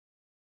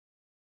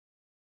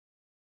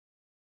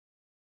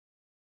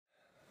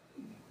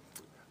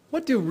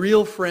What do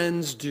real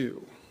friends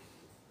do?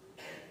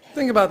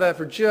 Think about that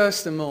for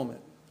just a moment.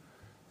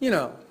 You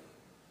know,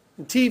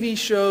 in TV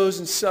shows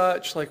and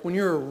such, like when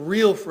you're a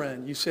real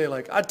friend, you say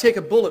like, I'd take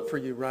a bullet for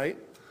you, right?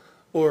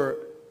 Or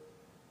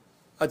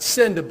I'd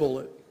send a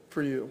bullet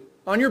for you.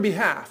 On your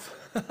behalf,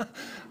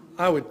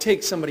 I would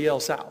take somebody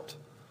else out.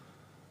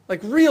 Like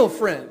real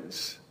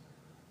friends,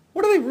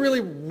 what are they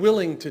really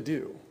willing to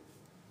do?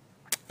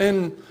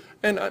 And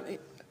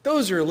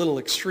those are a little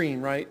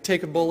extreme, right?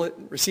 Take a bullet,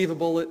 receive a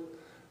bullet.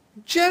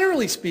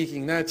 Generally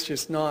speaking, that's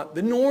just not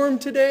the norm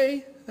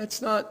today.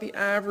 That's not the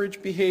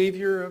average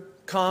behavior of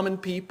common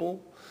people.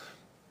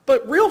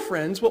 But real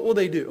friends, what will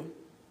they do?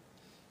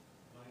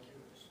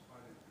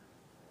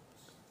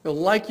 They'll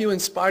like you in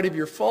spite of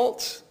your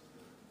faults.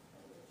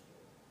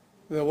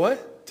 They'll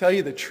what? Tell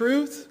you the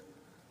truth.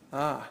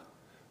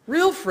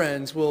 Real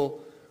friends will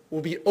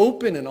be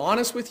open and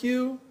honest with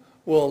you,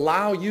 will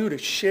allow you to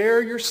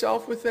share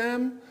yourself with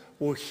them,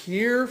 will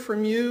hear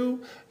from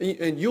you,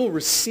 and you'll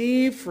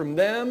receive from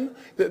them.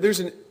 There's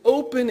an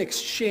open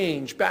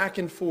exchange back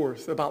and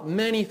forth about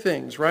many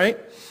things, right?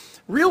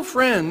 Real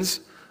friends,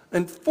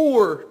 and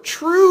for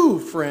true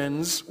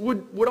friends,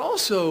 would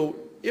also,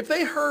 if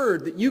they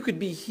heard that you could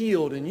be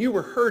healed and you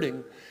were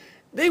hurting,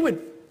 they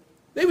would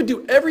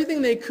do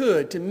everything they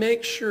could to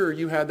make sure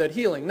you had that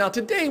healing. Now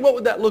today, what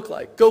would that look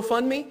like?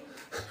 GoFundMe,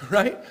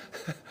 right?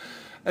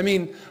 I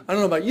mean, I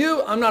don't know about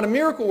you, I'm not a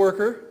miracle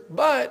worker,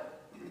 but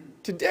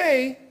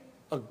today,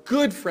 a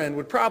good friend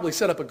would probably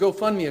set up a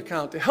GoFundMe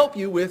account to help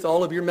you with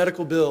all of your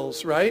medical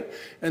bills, right?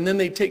 And then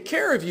they'd take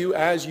care of you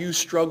as you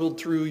struggled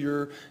through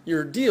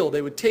your deal.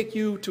 They would take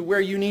you to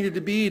where you needed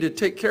to be to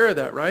take care of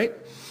that, right?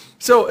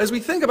 So as we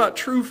think about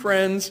true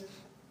friends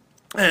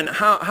and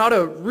how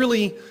to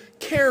really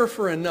care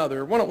for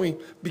another, why don't we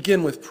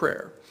begin with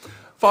prayer?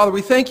 Father,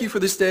 we thank you for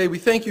this day. We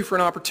thank you for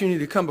an opportunity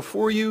to come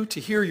before you, to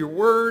hear your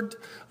word,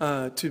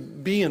 to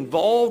be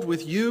involved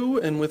with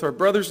you and with our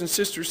brothers and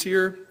sisters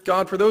here.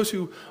 God, for those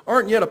who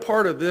aren't yet a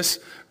part of this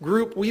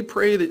group, we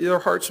pray that their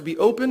hearts would be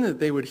open, that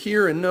they would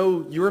hear and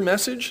know your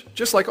message,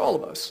 just like all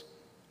of us.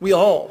 We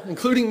all,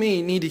 including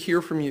me, need to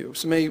hear from you.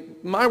 So may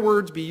my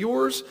words be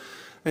yours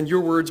and your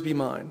words be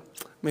mine.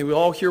 May we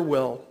all hear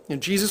well. In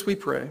Jesus we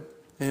pray.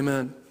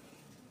 Amen.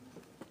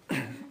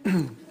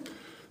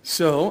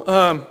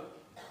 So,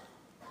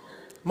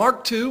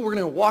 Mark 2, we're going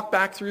to walk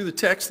back through the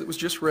text that was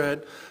just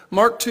read.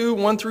 Mark 2,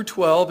 1 through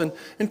 12.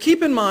 And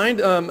keep in mind,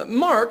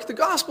 Mark, the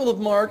Gospel of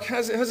Mark,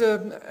 has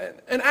an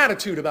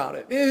attitude about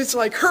it. It's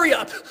like, hurry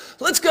up,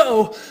 let's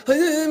go.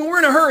 We're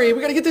in a hurry, we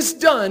got to get this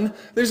done.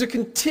 There's a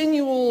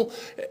continual,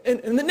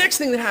 and the next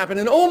thing that happened,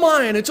 and oh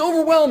my, and it's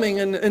overwhelming,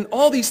 and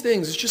all these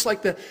things. It's just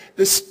like the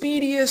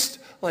speediest,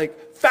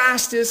 like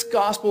fastest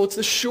gospel. It's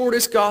the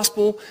shortest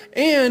gospel,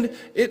 and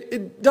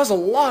it does a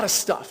lot of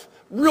stuff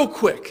real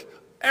quick.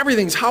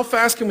 Everything's how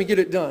fast can we get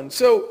it done?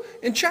 So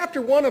in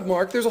chapter 1 of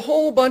Mark, there's a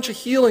whole bunch of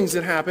healings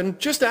that happen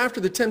just after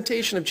the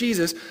temptation of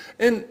Jesus.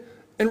 And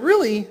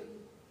really,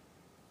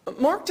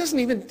 Mark doesn't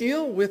even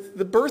deal with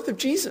the birth of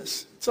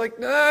Jesus. It's like,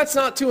 nah, it's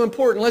not too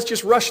important. Let's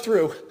just rush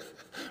through,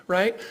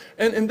 right?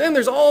 And then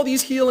there's all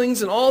these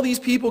healings and all these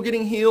people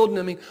getting healed. And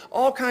I mean,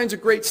 all kinds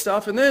of great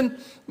stuff. And then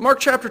Mark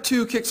chapter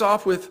 2 kicks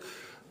off with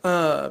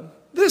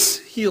this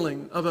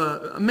healing of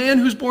a man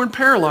who's born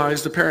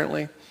paralyzed,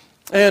 apparently.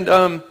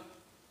 And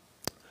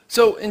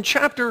so in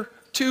chapter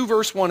 2,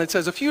 verse 1, it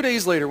says, a few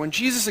days later, when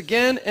Jesus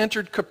again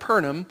entered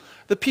Capernaum,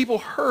 the people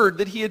heard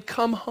that he had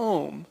come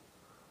home.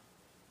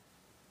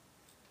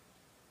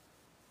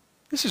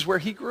 This is where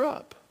he grew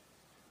up.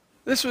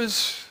 This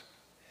was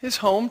his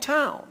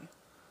hometown.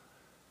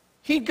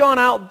 He'd gone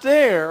out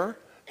there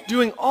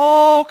doing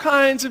all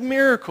kinds of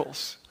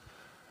miracles.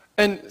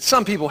 And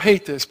some people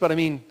hate this, but I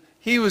mean,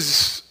 he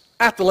was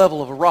at the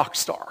level of a rock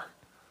star.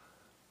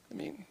 I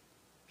mean,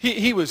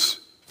 he was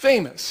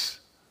famous.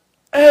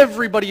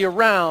 Everybody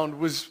around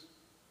was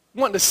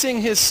wanting to sing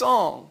his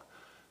song,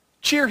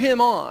 cheer him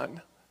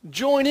on,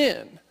 join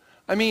in.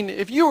 I mean,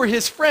 if you were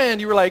his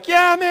friend, you were like,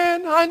 yeah,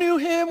 man, I knew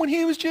him when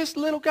he was just a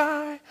little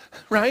guy,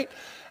 right?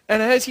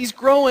 And as he's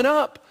growing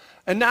up,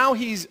 and now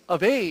he's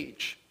of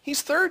age,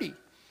 he's 30,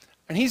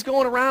 and he's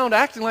going around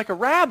acting like a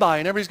rabbi,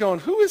 and everybody's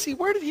going, who is he?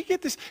 Where did he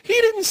get this? He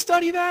didn't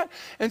study that.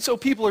 And so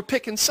people are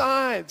picking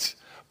sides.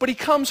 But he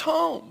comes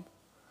home,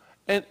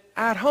 and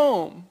at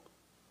home,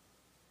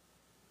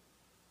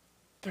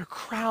 they're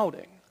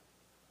crowding.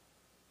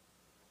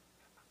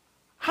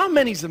 How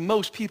many's the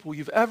most people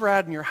you've ever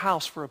had in your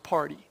house for a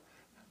party?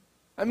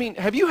 I mean,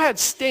 have you had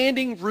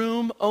standing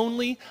room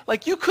only?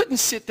 Like you couldn't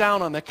sit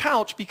down on the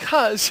couch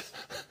because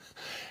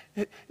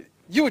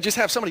you would just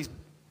have somebody's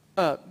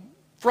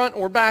front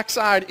or back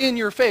side in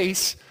your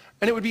face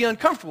and it would be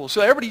uncomfortable.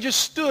 So everybody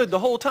just stood the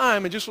whole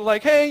time and just was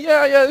like, hey,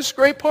 yeah, this is a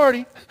great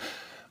party.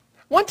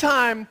 One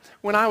time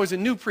when I was a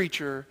new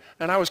preacher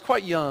and I was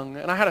quite young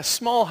and I had a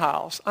small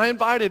house, I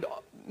invited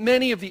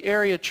many of the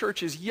area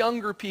churches,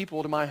 younger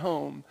people to my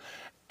home.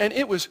 And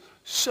it was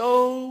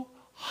so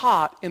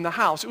hot in the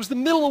house. It was the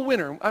middle of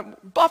winter.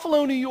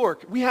 Buffalo, New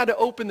York. We had to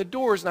open the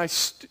doors and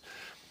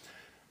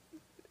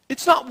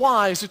It's not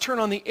wise to turn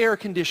on the air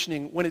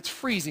conditioning when it's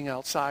freezing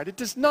outside. It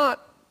does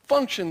not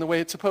function the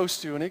way it's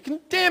supposed to, and it can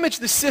damage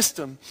the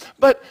system.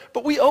 But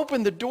we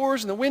opened the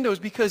doors and the windows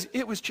because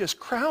it was just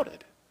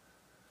crowded.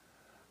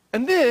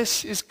 And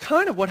this is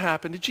kind of what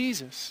happened to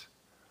Jesus.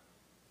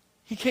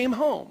 He came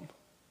home.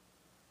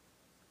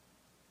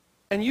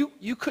 And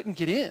you couldn't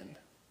get in.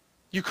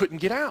 You couldn't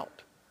get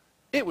out.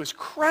 It was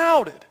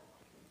crowded.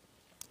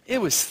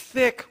 It was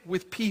thick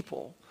with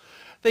people.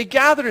 They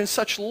gathered in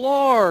such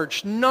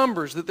large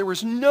numbers that there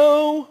was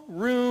no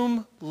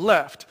room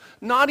left,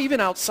 not even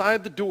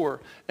outside the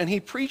door. And he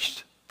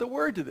preached the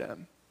word to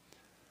them.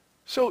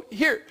 So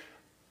here,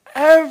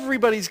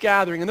 everybody's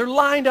gathering, and they're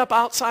lined up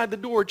outside the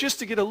door just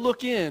to get a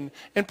look in,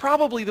 and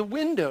probably the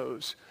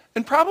windows,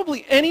 and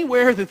probably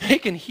anywhere that they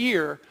can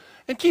hear.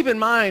 And keep in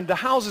mind, the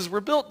houses were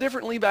built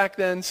differently back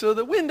then, so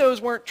the windows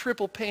weren't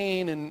triple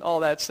pane and all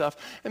that stuff.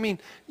 I mean,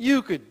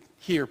 you could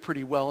hear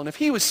pretty well. And if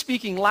he was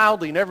speaking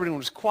loudly and everyone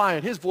was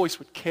quiet, his voice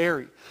would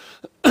carry.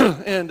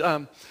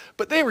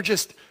 But they were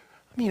just,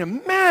 I mean,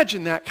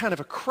 imagine that kind of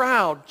a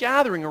crowd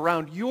gathering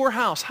around your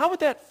house. How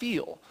would that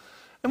feel?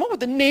 And what would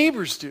the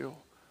neighbors do?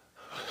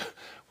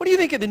 What do you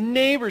think of the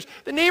neighbors?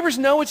 The neighbors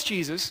know it's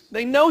Jesus.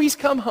 They know he's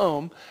come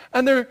home,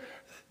 and they're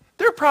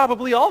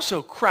probably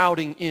also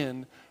crowding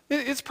in.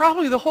 It's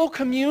probably the whole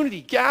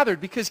community gathered,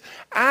 because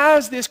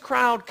as this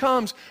crowd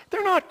comes,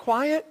 they're not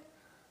quiet.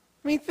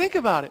 I mean, think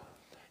about it.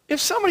 If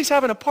somebody's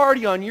having a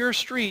party on your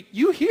street,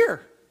 you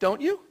hear,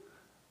 don't you?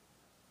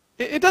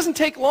 It doesn't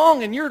take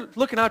long, and you're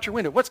looking out your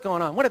window. What's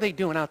going on? What are they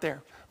doing out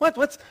there?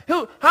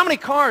 How many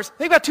cars?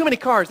 They've got too many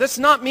cars. Let's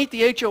not meet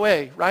the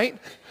HOA, right?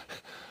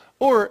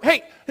 Or,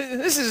 hey,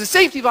 this is a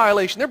safety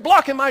violation. They're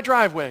blocking my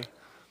driveway.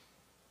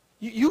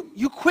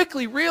 You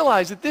quickly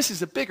realize that this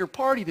is a bigger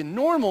party than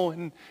normal,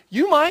 and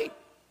you might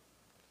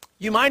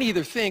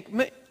either think,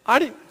 did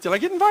I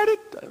get invited?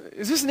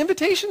 Is this an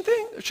invitation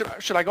thing?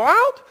 Should I go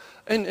out?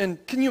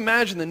 And can you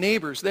imagine the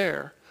neighbors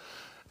there?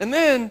 And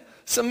then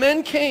some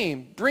men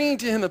came, bringing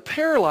to him a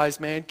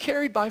paralyzed man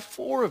carried by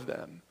 4 of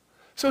them.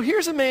 So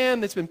here's a man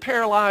that's been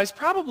paralyzed,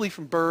 probably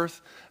from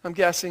birth, I'm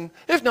guessing,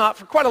 if not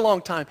for quite a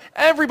long time.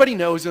 Everybody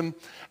knows him,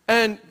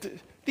 and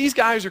these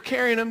guys are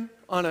carrying him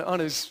on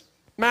his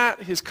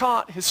mat, his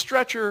cot, his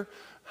stretcher,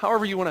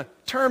 however you want to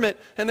term it,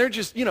 and they're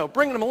just,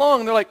 bringing him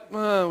along, and they're like,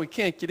 oh, we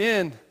can't get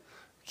in.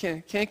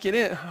 Can't get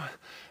in.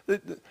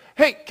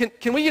 Hey,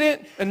 can we get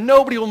in? And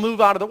nobody will move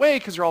out of the way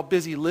because they're all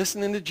busy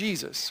listening to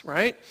Jesus,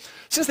 right?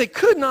 Since they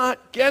could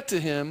not get to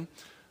him,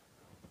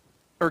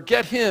 or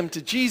get him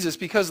to Jesus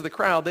because of the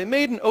crowd, they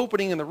made an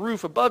opening in the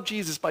roof above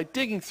Jesus by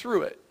digging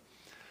through it.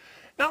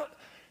 Now,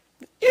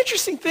 the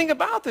interesting thing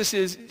about this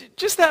is,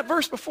 just that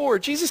verse before,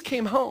 Jesus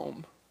came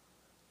home.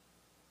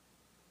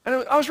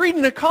 And I was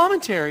reading a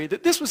commentary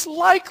that this was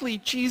likely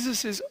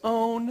Jesus'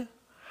 own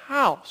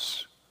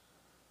house.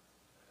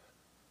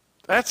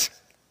 I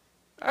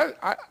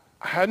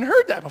hadn't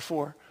heard that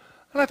before.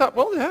 And I thought,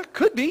 well, that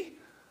could be.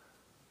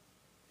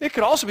 It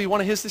could also be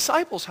one of his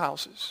disciples'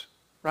 houses,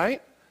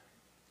 right?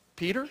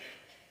 Peter.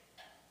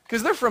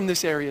 Because they're from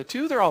this area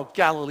too. They're all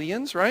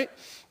Galileans, right?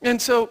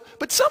 And so,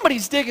 but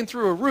somebody's digging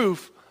through a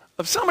roof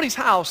of somebody's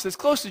house that's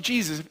close to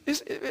Jesus,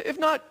 if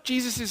not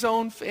Jesus'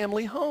 own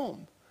family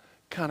home.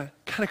 Kind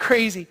of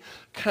crazy.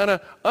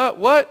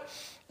 What?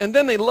 And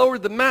then they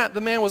lowered the mat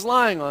the man was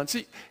lying on.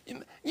 See,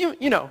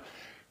 you know,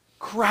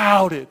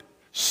 crowded,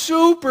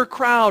 super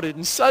crowded,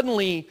 and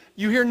suddenly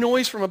you hear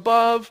noise from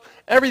above,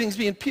 everything's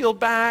being peeled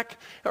back.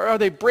 Or are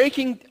they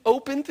breaking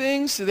open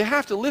things? Do they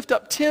have to lift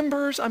up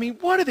timbers? I mean,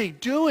 what are they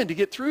doing to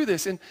get through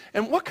this? And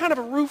what kind of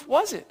a roof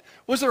was it?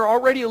 Was there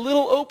already a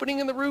little opening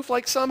in the roof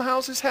like some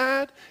houses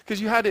had?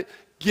 Because you had to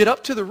get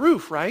up to the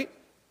roof, right?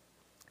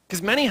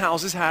 Because many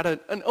houses had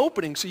an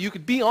opening so you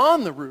could be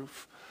on the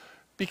roof,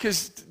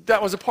 because that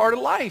was a part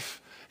of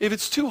life. If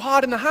it's too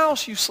hot in the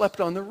house, you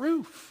slept on the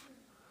roof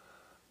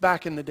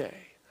back in the day.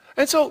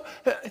 And so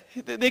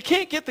they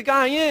can't get the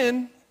guy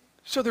in,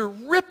 so they're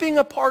ripping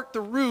apart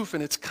the roof,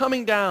 and it's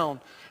coming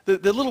down. The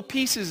little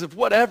pieces of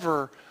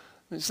whatever,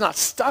 it's not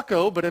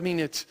stucco, but I mean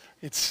it's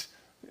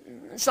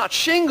not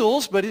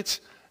shingles, but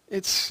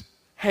it's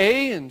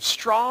hay and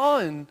straw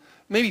and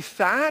maybe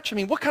thatch. I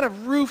mean, what kind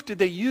of roof did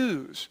they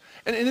use?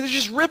 And they're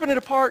just ripping it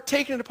apart,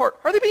 taking it apart.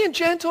 Are they being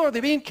gentle? Are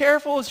they being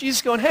careful? Is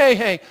Jesus going,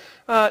 hey,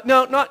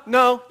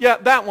 no, yeah,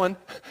 that one.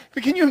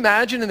 But can you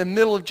imagine in the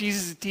middle of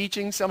Jesus'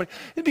 teaching,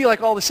 it'd be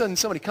like all of a sudden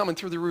somebody coming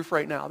through the roof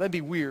right now. That'd be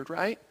weird,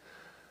 right?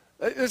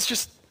 It's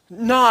just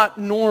not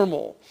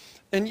normal.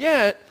 And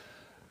yet,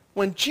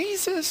 when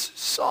Jesus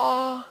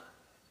saw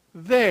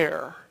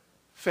their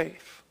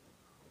faith,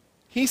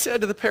 he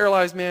said to the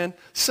paralyzed man,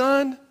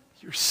 son,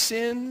 your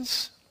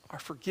sins are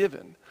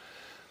forgiven.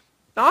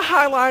 Now, I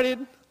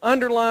highlighted,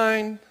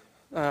 underlined,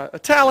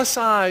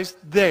 italicized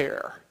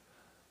there.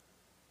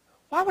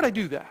 Why would I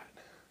do that?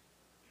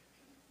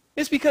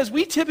 It's because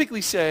we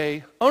typically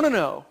say, oh,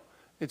 no,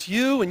 it's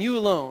you and you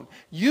alone.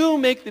 You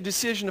make the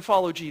decision to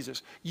follow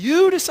Jesus.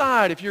 You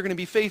decide if you're going to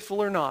be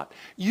faithful or not.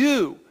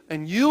 You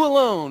and you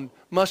alone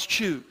must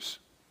choose.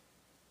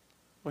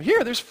 Well,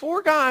 here, there's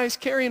 4 guys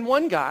carrying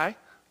one guy,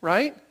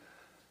 right?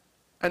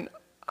 And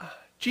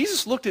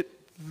Jesus looked at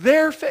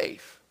their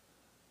faith.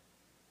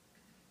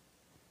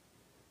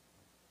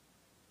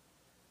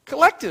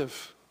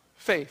 Collective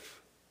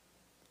faith.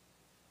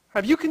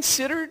 Have you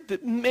considered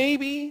that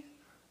maybe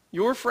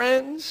your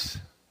friends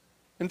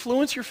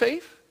influence your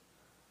faith?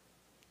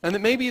 And that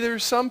maybe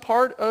there's some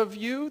part of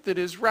you that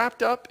is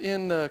wrapped up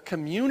in the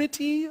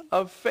community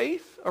of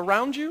faith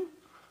around you,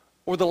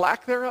 or the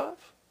lack thereof?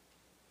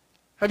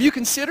 Have you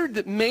considered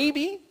that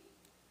maybe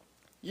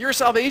your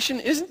salvation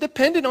isn't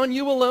dependent on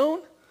you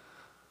alone,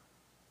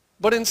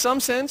 but in some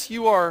sense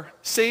you are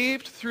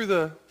saved through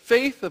the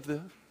faith of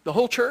the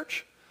whole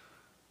church,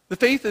 the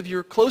faith of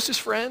your closest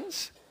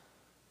friends?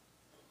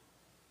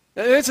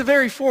 It's a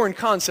very foreign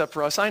concept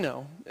for us, I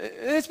know.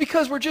 It's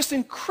because we're just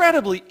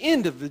incredibly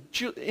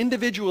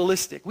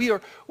individualistic. We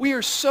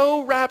are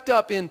so wrapped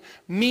up in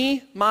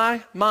me,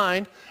 my,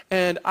 mine,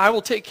 and I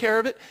will take care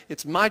of it.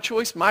 It's my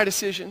choice, my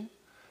decision.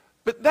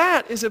 But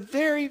that is a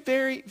very,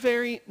 very,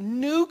 very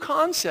new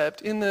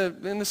concept in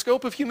the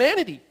scope of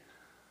humanity.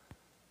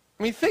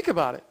 I mean, think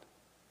about it.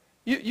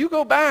 You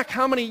go back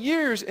how many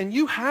years, and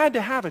you had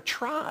to have a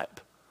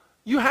tribe.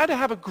 You had to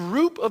have a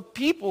group of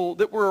people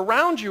that were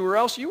around you, or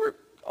else you were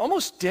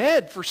almost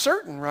dead for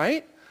certain,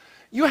 right?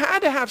 You had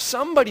to have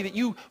somebody that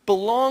you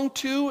belonged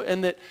to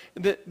and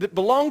that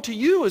belonged to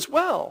you as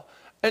well.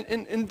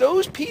 And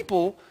those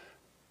people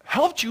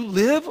helped you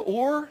live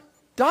or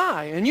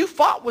die. And you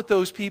fought with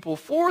those people,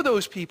 for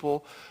those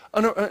people,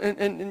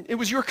 and it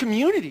was your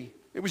community.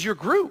 It was your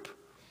group.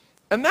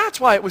 And that's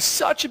why it was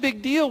such a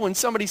big deal when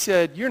somebody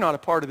said, you're not a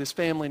part of this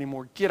family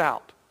anymore, get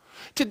out.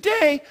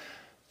 Today,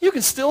 you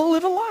can still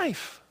live a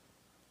life.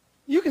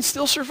 You can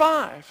still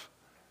survive.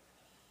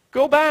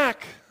 Go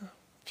back a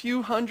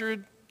few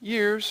hundred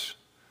years,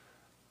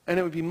 and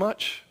it would be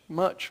much,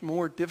 much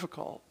more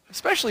difficult,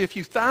 especially a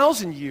few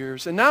thousand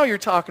years. And now you're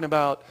talking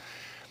about,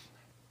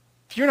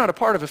 if you're not a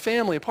part of a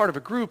family, a part of a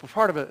group, a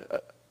part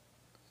of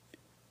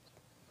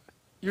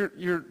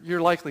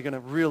you're likely going to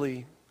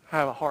really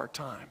have a hard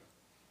time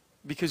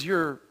because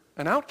you're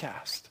an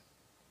outcast.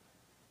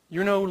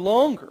 You're no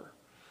longer.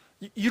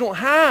 You don't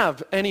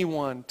have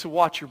anyone to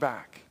watch your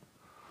back.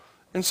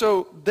 And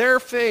so their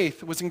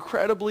faith was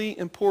incredibly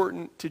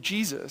important to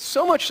Jesus,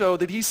 so much so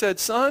that he said,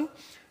 son,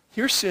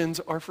 your sins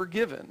are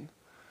forgiven.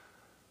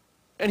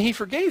 And he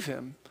forgave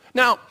him.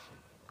 Now,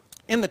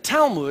 in the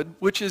Talmud,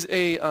 which is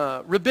a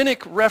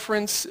rabbinic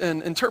reference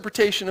and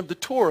interpretation of the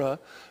Torah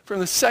from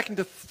the 2nd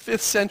to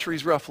 5th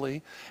centuries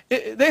roughly,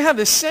 they have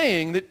this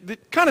saying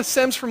that kind of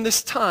stems from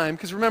this time,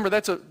 because remember,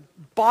 that's a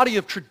body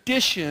of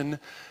tradition,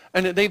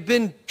 and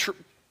they've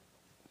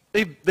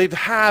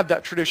had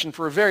that tradition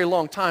for a very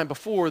long time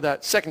before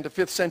that 2nd to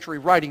 5th century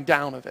writing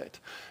down of it.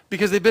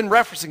 Because they've been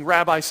referencing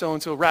Rabbi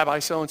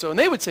so-and-so, and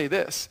they would say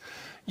this,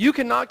 you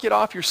cannot get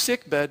off your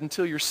sick bed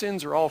until your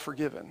sins are all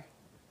forgiven.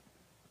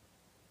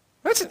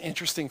 That's an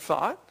interesting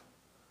thought.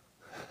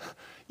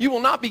 You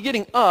will not be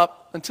getting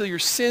up until your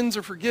sins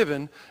are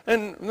forgiven.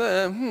 And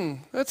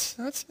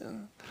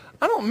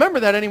I don't remember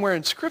that anywhere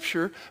in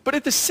Scripture, but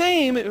at the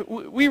same,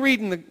 we read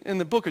in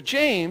the book of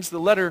James, the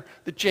letter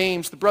that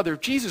James, the brother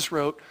of Jesus,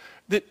 wrote,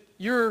 that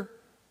your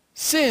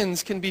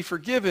sins can be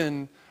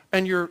forgiven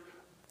and your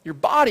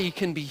body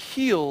can be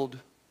healed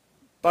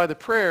by the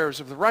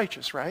prayers of the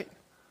righteous, right?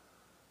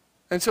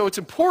 And so it's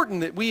important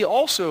that we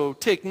also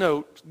take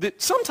note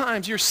that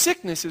sometimes your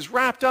sickness is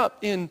wrapped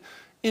up in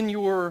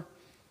your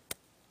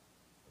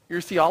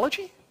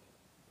theology,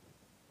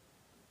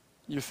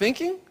 your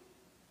thinking,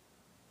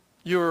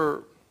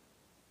 your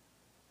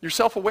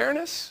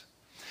self-awareness.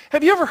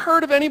 Have you ever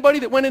heard of anybody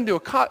that went into a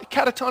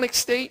catatonic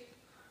state?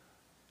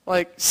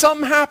 Like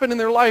something happened in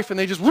their life and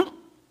they just whoop,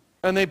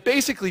 and they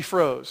basically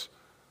froze.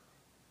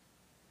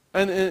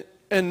 And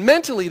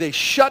mentally they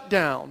shut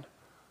down.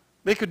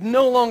 They could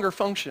no longer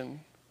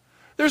function.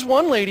 There's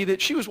one lady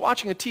that she was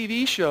watching a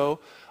TV show.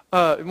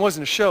 It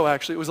wasn't a show,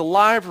 actually. It was a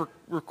live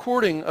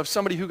recording of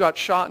somebody who got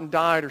shot and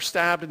died or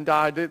stabbed and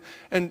died.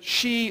 And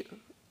she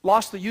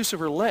lost the use of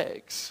her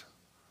legs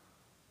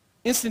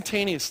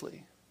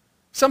instantaneously.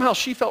 Somehow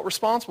she felt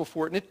responsible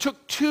for it. And it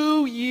took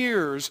 2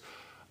 years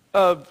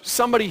of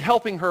somebody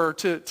helping her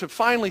to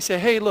finally say,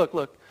 hey,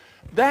 look,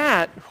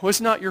 that was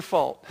not your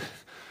fault.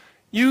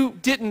 You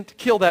didn't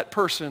kill that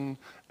person,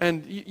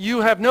 and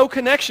you have no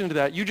connection to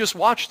that. You just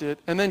watched it,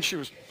 and then she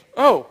was,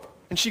 oh,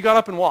 and she got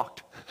up and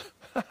walked.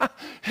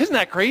 Isn't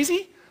that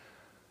crazy?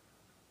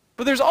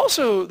 But there's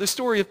also the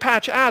story of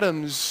Patch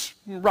Adams.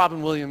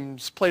 Robin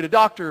Williams played a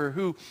doctor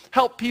who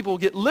helped people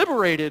get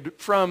liberated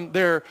from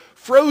their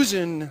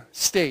frozen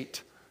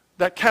state,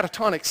 that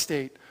catatonic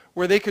state,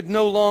 where they could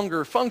no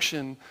longer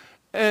function.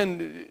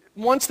 And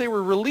once they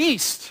were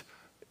released,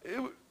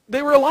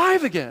 they were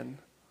alive again.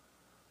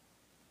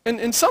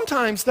 And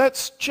sometimes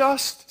that's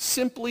just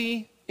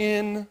simply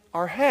in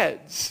our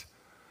heads.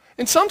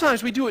 And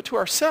sometimes we do it to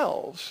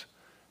ourselves.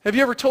 Have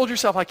you ever told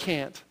yourself, I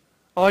can't?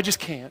 Oh, I just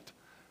can't.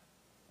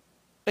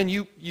 And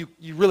you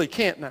really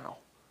can't now.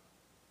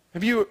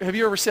 Have you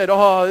ever said,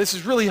 oh, this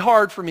is really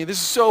hard for me. This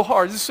is so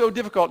hard. This is so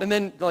difficult. And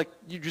then, like,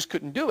 you just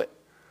couldn't do it.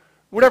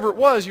 Whatever it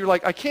was, you're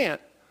like, I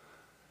can't.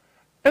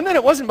 And then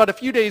it wasn't but a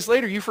few days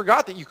later you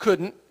forgot that you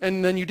couldn't,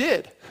 and then you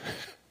did.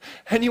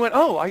 And you went,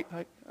 oh,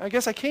 I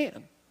guess I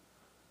can.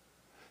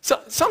 So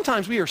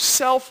sometimes we are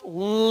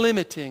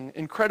self-limiting,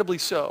 incredibly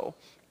so.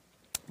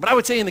 But I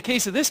would say in the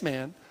case of this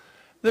man,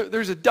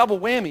 there's a double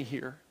whammy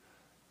here.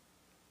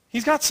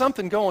 He's got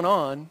something going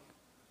on,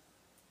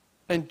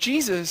 and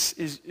Jesus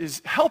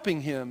is helping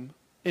him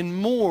in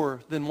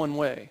more than one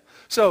way.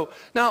 So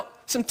now,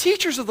 some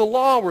teachers of the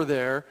law were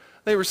there.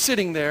 They were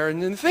sitting there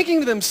and then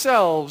thinking to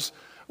themselves,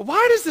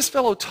 why does this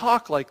fellow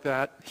talk like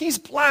that? He's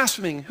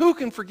blaspheming. Who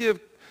can forgive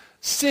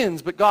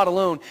sins but God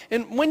alone?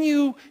 And when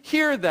you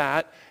hear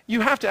that, you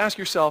have to ask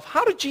yourself,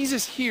 how did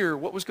Jesus hear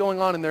what was going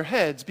on in their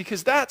heads?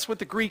 Because that's what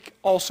the Greek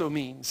also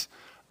means.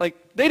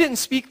 Like, they didn't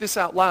speak this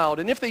out loud,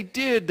 and if they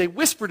did, they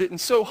whispered it in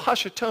so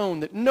hush a tone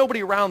that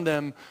nobody around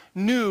them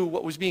knew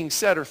what was being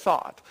said or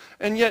thought.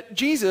 And yet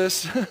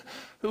Jesus,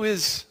 who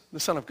is the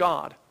Son of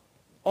God,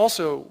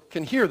 also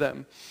can hear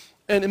them.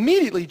 And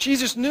immediately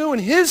Jesus knew in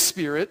his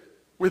spirit,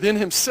 within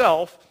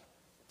himself,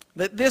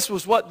 that this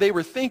was what they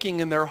were thinking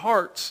in their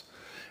hearts.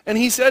 And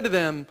he said to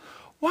them,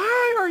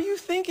 why are you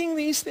thinking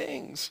these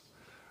things?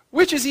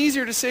 Which is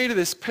easier to say to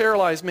this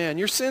paralyzed man,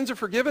 your sins are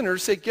forgiven, or to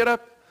say, get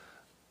up,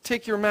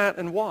 take your mat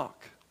and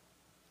walk?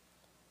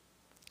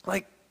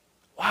 Like,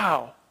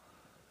 wow.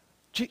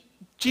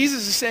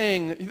 Jesus is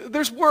saying,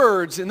 there's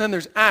words and then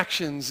there's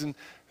actions. And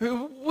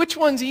which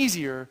one's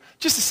easier?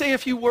 Just to say a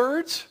few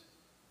words?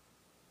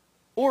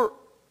 Or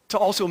to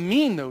also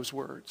mean those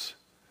words?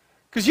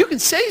 Because you can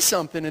say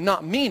something and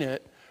not mean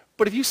it,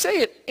 but if you say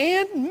it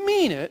and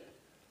mean it,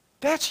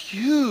 that's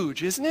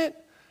huge, isn't it?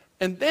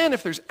 And then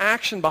if there's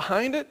action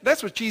behind it,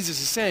 that's what Jesus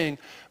is saying.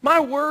 My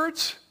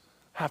words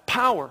have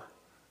power,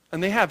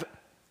 and they have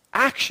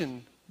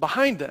action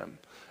behind them.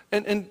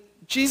 And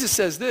Jesus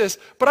says this,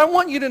 but I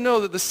want you to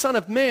know that the Son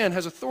of Man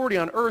has authority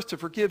on earth to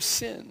forgive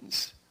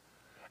sins.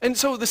 And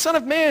so the Son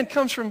of Man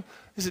comes from,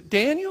 is it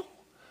Daniel?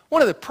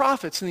 One of the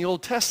prophets in the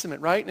Old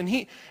Testament, right? And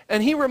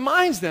he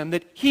reminds them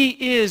that he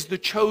is the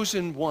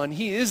chosen one.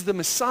 He is the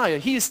Messiah.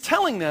 He is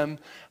telling them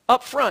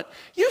up front,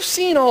 you've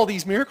seen all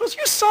these miracles.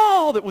 You saw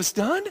all that was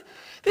done.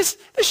 This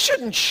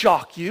shouldn't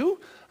shock you.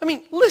 I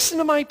mean, listen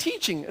to my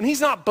teaching. And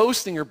he's not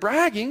boasting or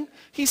bragging.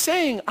 He's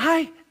saying,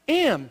 I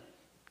am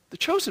the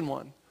chosen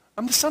one.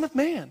 I'm the Son of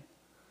Man.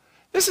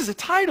 This is a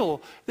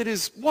title that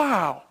is,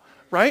 wow,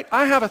 right?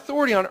 I have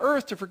authority on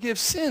earth to forgive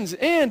sins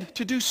and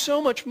to do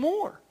so much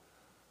more.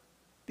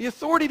 The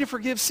authority to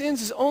forgive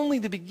sins is only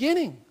the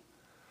beginning.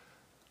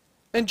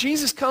 And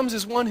Jesus comes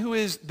as one who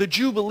is the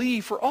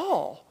Jubilee for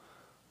all.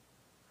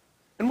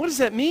 And what does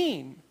that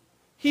mean?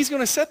 He's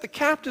going to set the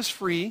captives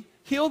free,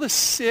 heal the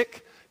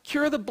sick,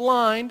 cure the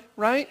blind,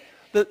 right?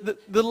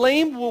 The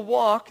lame will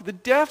walk, the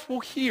deaf will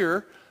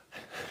hear.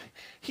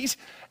 He's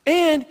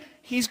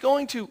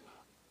going to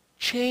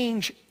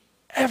change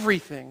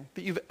everything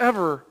that you've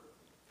ever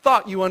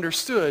thought you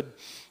understood.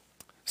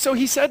 So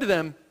he said to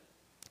them,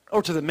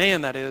 or to the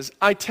man that is,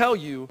 I tell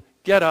you,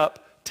 get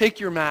up,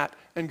 take your mat,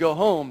 and go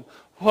home.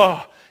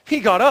 Whoa, he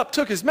got up,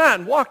 took his mat,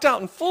 and walked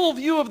out in full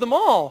view of them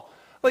all.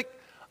 Like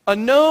a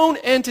known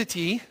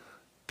entity,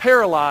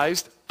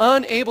 paralyzed,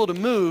 unable to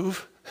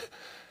move,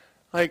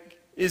 like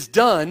is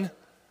done.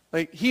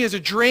 Like he is a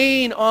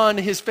drain on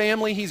his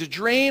family. He's a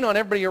drain on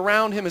everybody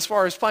around him as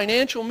far as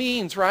financial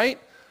means, right?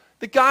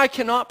 The guy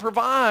cannot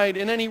provide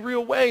in any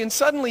real way. And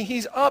suddenly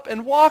he's up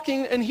and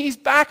walking and he's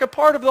back a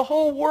part of the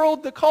whole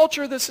world, the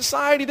culture, the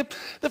society,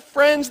 the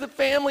friends, the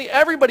family.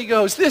 Everybody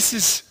goes, this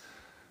is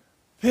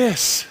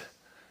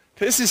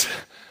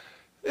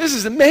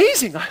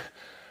amazing.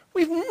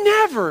 We've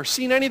never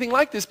seen anything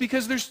like this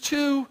because there's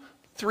 2,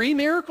 3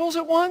 miracles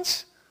at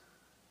once.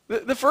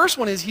 The first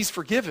one is he's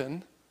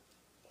forgiven.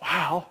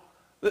 Wow.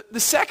 The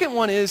second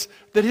one is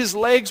that his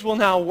legs will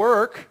now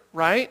work,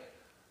 right?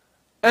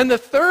 And the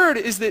third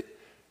is that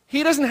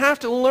he doesn't have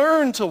to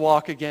learn to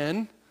walk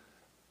again.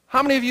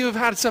 How many of you have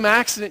had some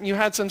accident and you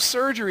had some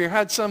surgery or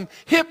had some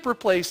hip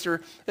replaced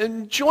or a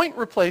joint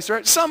replaced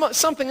or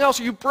something else,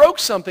 or you broke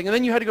something and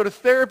then you had to go to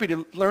therapy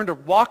to learn to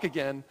walk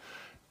again?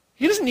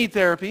 He doesn't need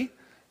therapy.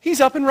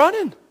 He's up and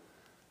running.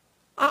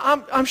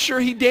 I'm sure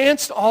he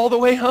danced all the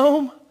way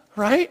home,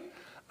 right?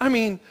 I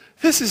mean,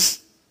 this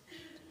is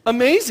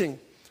amazing.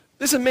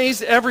 This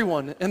amazed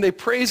everyone, and they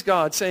praise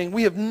God, saying,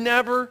 we have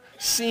never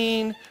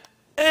seen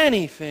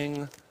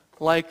anything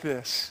like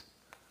this.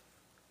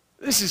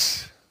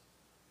 This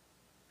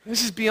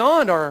is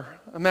beyond our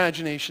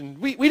imagination.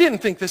 We didn't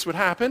think this would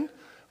happen.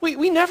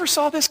 We never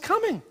saw this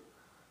coming.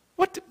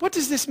 What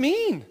does this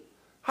mean?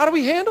 How do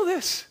we handle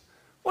this?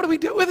 What do we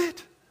do with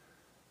it?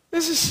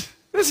 This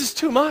is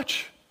too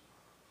much.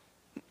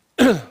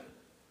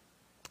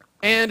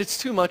 And it's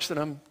too much that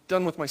I'm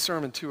done with my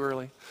sermon too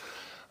early.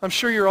 I'm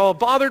sure you're all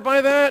bothered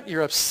by that.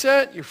 You're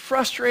upset. You're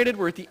frustrated.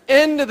 We're at the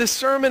end of the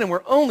sermon and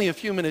we're only a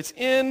few minutes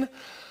in.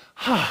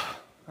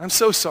 I'm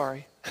so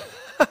sorry.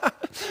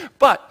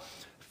 But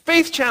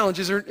faith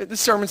challenges the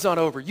sermon's not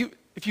over.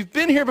 If you've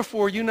been here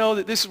before, you know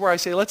that this is where I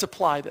say, let's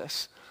apply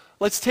this.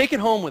 Let's take it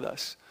home with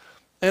us.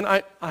 And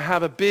I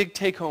have a big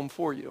take-home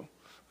for you,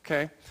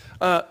 okay?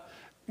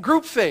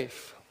 Group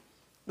faith.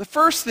 The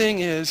first thing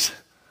is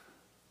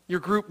your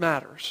group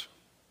matters.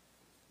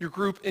 Your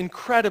group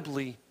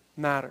incredibly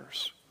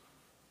matters.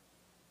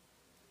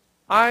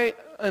 I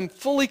am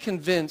fully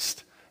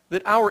convinced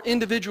that our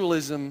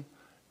individualism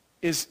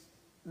is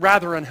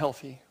rather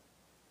unhealthy.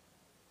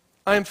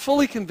 I am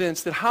fully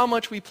convinced that how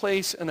much we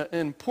place an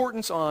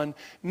importance on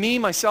me,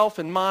 myself,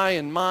 and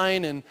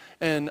mine,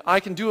 and I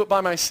can do it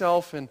by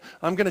myself, and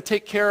I'm going to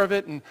take care of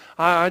it, and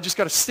I just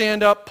got to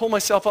stand up, pull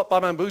myself up by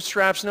my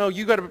bootstraps. No,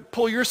 you got to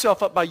pull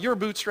yourself up by your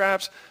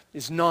bootstraps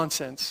is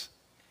nonsense.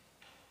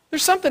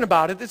 There's something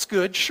about it that's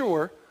good,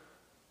 sure,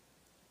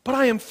 but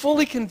I am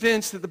fully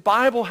convinced that the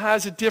Bible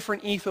has a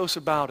different ethos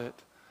about it,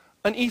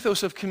 an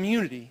ethos of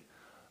community,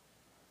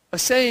 a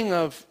saying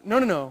of,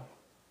 no.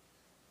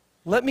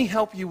 Let me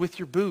help you with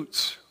your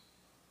boots.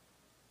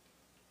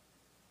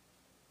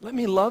 Let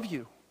me love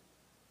you.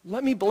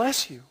 Let me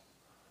bless you.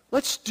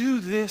 Let's do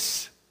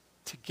this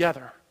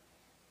together.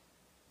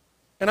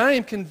 And I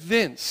am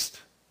convinced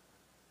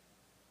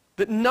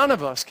that none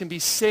of us can be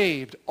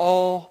saved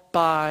all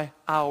by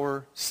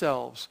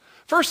ourselves.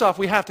 First off,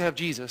 we have to have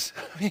Jesus.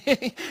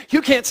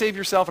 You can't save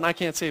yourself, and I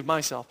can't save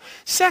myself.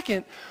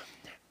 Second,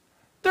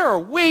 there are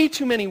way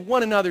too many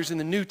one another's in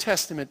the New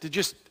Testament to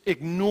just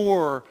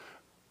ignore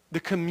the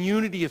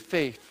community of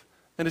faith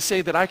and to say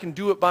that I can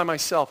do it by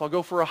myself. I'll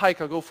go for a hike,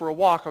 I'll go for a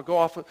walk, I'll go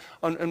off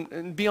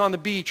and be on the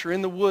beach or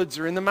in the woods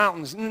or in the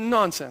mountains.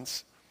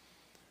 Nonsense.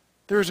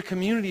 There is a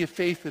community of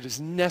faith that is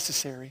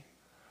necessary.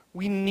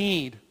 We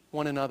need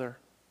one another.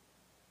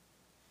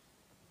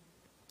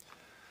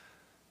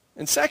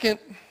 And second,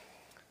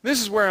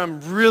 this is where I'm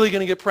really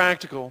going to get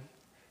practical.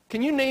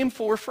 Can you name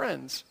 4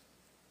 friends?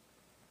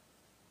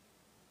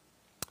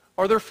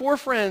 Are there 4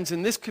 friends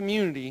in this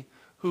community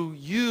who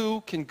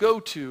you can go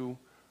to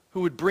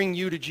who would bring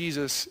you to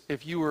Jesus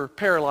if you were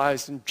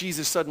paralyzed and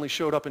Jesus suddenly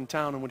showed up in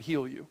town and would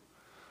heal you?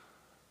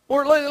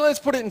 Or let's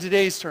put it in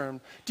today's term.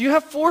 Do you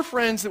have 4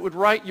 friends that would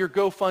write your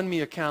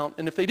GoFundMe account,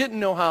 and if they didn't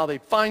know how,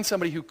 they'd find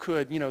somebody who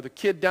could, the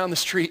kid down the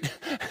street,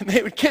 and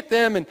they would get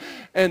them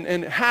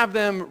and have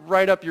them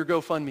write up your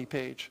GoFundMe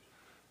page?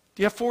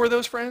 Do you have 4 of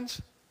those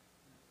friends?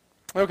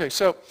 Okay,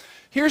 so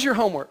here's your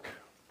homework.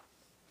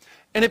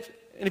 And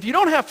if you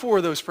don't have 4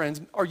 of those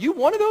friends, are you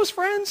one of those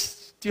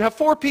friends? Do you have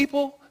 4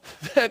 people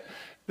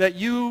that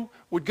you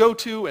would go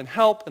to and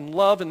help and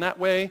love in that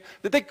way?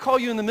 That they call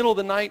you in the middle of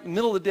the night, in the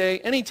middle of the day,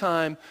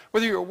 anytime,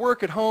 whether you're at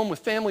work, at home, with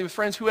family, with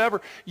friends,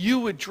 whoever, you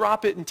would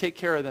drop it and take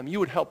care of them. You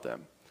would help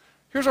them.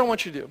 Here's what I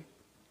want you to do.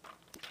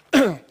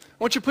 I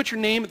want you to put your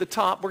name at the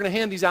top. We're going to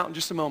hand these out in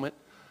just a moment.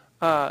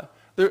 And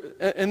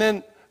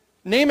then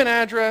name and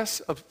address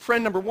of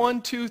friend number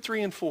 1, 2,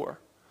 3, and 4.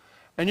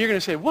 And you're going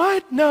to say,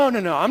 what? No,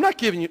 I'm not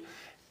giving you.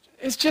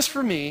 It's just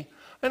for me.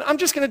 And I'm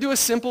just going to do a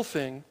simple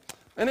thing.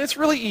 And it's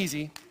really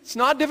easy. It's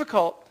not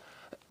difficult.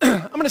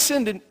 I'm going to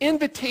send an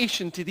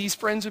invitation to these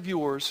friends of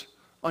yours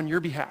on your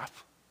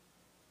behalf.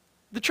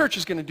 The church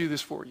is going to do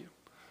this for you.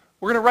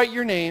 We're going to write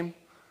your name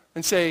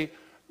and say,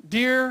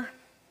 dear,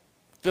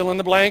 fill in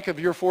the blank of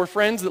your 4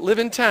 friends that live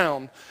in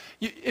town.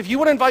 If you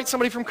want to invite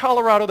somebody from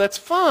Colorado, that's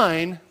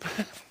fine.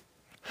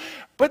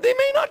 But they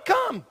may not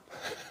come.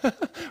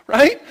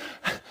 Right?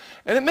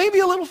 And it may be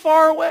a little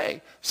far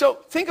away. So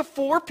think of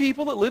 4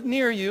 people that live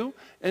near you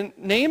and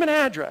name an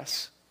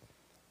address.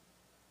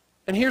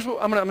 And here's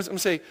what I'm going to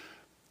say.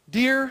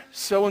 Dear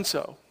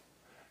so-and-so,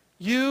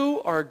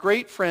 you are a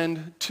great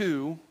friend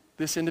to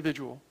this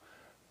individual.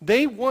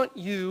 They want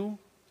you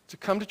to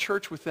come to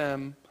church with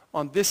them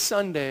on this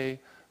Sunday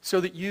so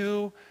that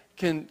you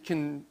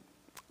can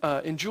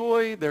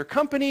enjoy their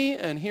company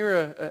and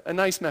hear a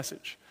nice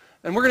message.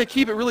 And we're going to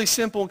keep it really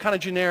simple and kind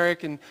of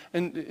generic, and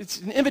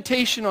it's an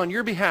invitation on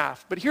your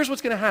behalf. But here's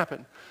what's going to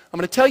happen. I'm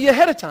going to tell you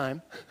ahead of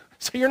time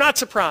so you're not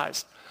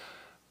surprised.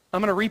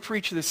 I'm going to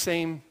re-preach this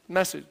same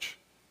message.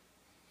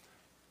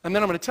 And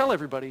then I'm going to tell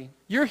everybody,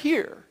 you're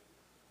here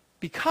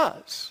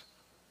because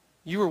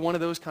you are one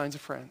of those kinds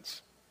of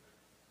friends.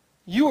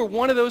 You are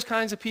one of those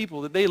kinds of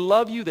people that they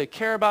love you, they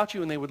care about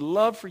you, and they would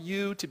love for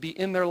you to be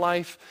in their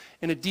life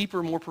in a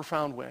deeper, more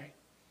profound way.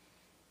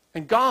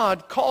 And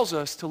God calls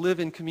us to live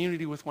in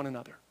community with one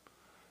another.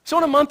 So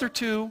in a month or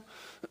 2,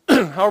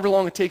 however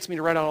long it takes me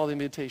to write out all the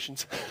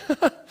invitations,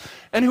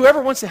 and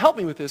whoever wants to help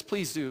me with this,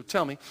 please do,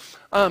 tell me.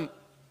 And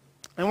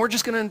we're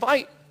going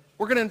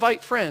to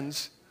invite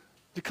friends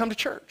to come to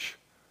church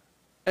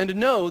and to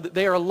know that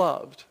they are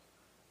loved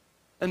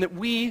and that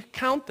we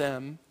count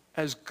them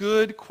as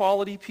good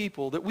quality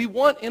people that we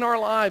want in our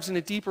lives in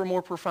a deeper,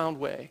 more profound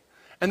way,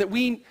 and that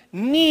we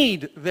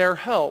need their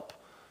help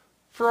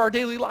for our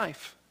daily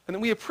life, and that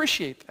we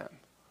appreciate them.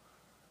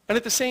 And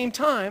at the same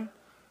time,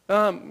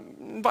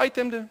 invite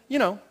them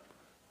to,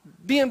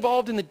 be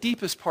involved in the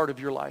deepest part of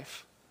your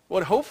life.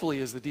 What hopefully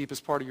is the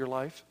deepest part of your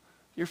life,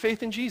 your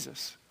faith in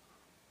Jesus.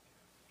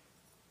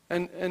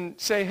 And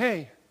say,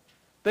 hey,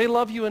 they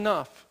love you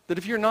enough that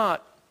if you're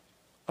not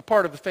a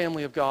part of the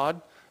family of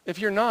God, if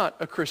you're not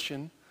a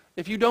Christian,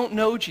 if you don't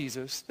know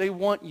Jesus, they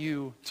want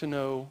you to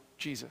know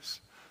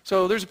Jesus.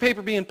 So there's a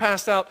paper being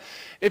passed out.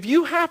 If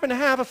you happen to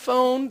have a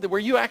phone where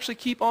you actually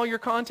keep all your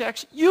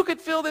contacts, you could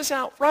fill this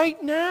out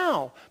right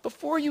now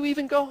before you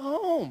even go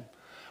home.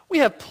 We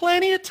have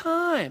plenty of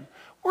time.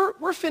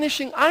 We're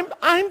finishing.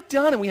 I'm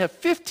done, and we have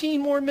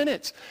 15 more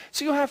minutes.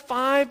 So you'll have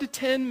 5 to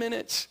 10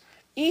 minutes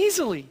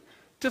easily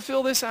to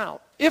fill this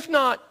out. If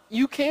not,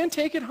 you can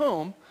take it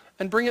home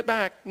and bring it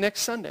back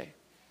next Sunday.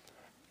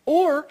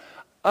 Or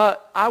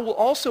I will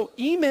also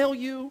email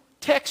you,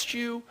 text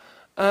you,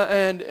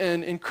 and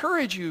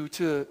encourage you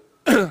to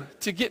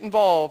to get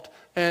involved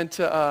and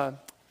to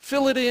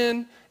fill it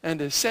in and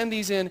to send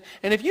these in.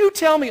 And if you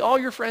tell me all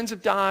your friends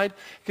have died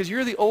because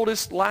you're the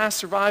oldest, last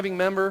surviving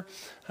member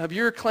of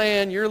your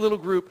clan, your little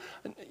group,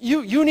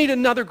 you need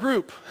another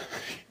group.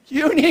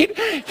 You need,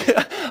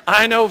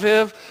 I know,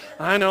 Viv.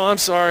 I know, I'm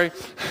sorry.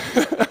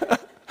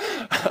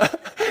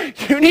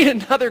 You need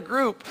another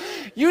group.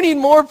 You need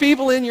more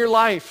people in your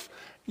life.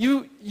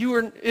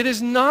 It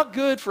is not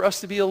good for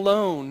us to be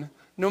alone,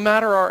 no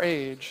matter our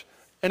age.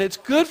 And it's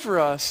good for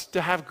us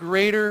to have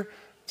greater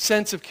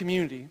sense of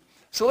community.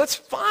 So let's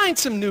find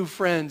some new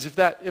friends, if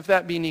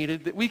that be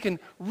needed, that we can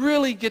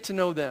really get to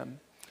know them.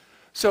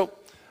 So,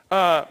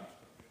 now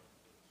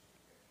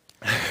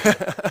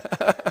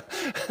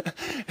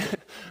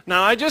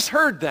I just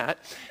heard that.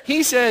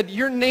 He said,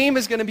 your name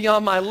is going to be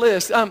on my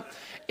list.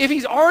 If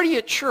he's already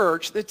at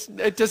church,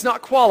 it does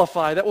not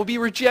qualify. That will be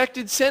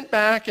rejected, sent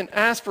back, and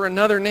asked for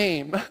another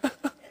name.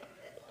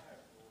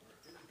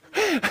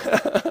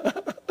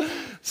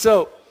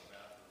 So,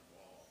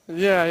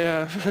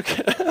 yeah,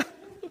 okay. I'm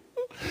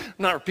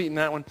not repeating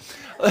that one.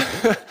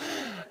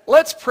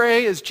 Let's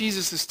pray as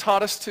Jesus has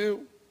taught us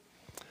to.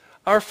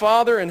 Our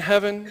Father in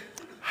heaven,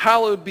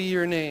 hallowed be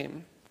your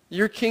name.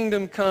 Your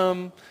kingdom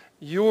come,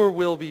 your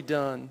will be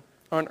done,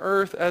 on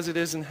earth as it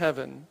is in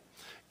heaven.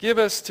 Give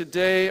us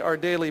today our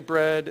daily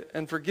bread,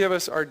 and forgive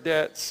us our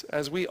debts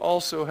as we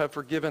also have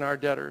forgiven our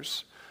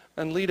debtors.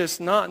 And lead us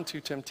not into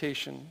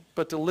temptation,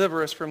 but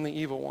deliver us from the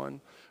evil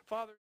one.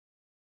 Father.